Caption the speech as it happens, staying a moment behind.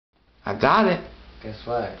I got it. Guess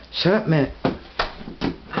what? Shut up a minute.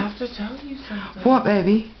 I have to tell you something. What,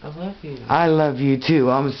 baby? I love you. I love you too.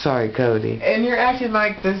 I'm sorry, Cody. And you're acting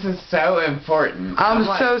like this is so important. I'm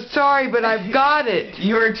like, so sorry, but I've got it.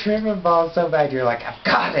 You were tripping balls so bad, you're like, I've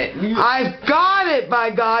got it. I've got it,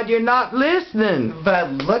 by God, you're not listening.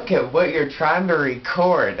 But look at what you're trying to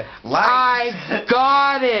record. I've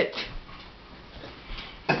got it.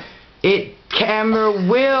 Camera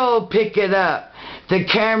will pick it up. The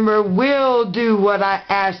camera will do what I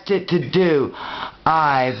asked it to do.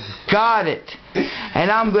 I've got it. And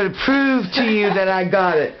I'm going to prove to you that I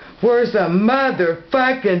got it. Where's the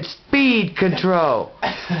motherfucking speed control?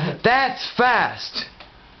 That's fast.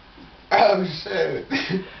 Oh, shit.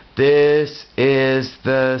 This is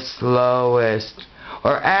the slowest.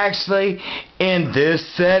 Or actually, in this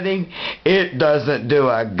setting, it doesn't do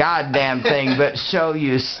a goddamn thing but show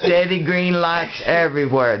you steady green lights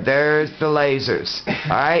everywhere. There's the lasers.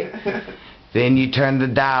 Alright? Then you turn the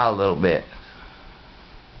dial a little bit.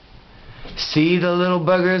 See the little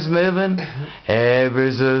buggers moving?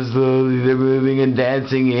 Ever so slowly they're moving and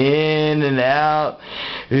dancing in and out.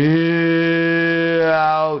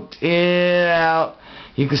 Out, in, out.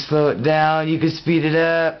 You can slow it down, you can speed it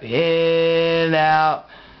up, in, out.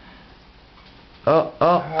 Oh,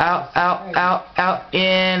 out, out, out, out,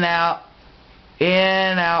 in, out.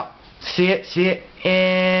 In, out. See it,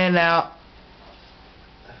 in, out.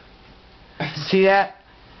 See that?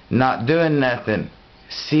 Not doing nothing.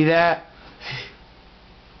 See that?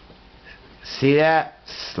 See that?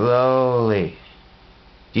 Slowly.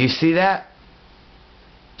 Do you see that?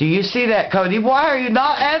 Do you see that, Cody? Why are you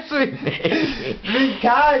not answering me?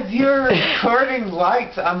 Because you're recording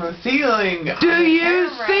lights on the ceiling. Do you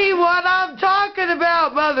see what I'm talking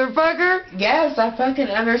about, motherfucker? Yes, I fucking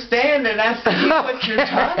understand and I see what you're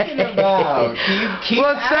talking about. You keep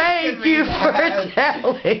well, thank you for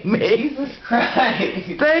telling me. Jesus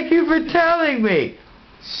Christ. Thank you for telling me.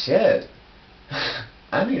 Shit.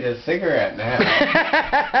 I need a cigarette now.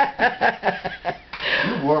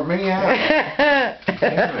 You wore me out.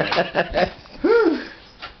 Damn it.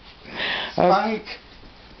 Spike.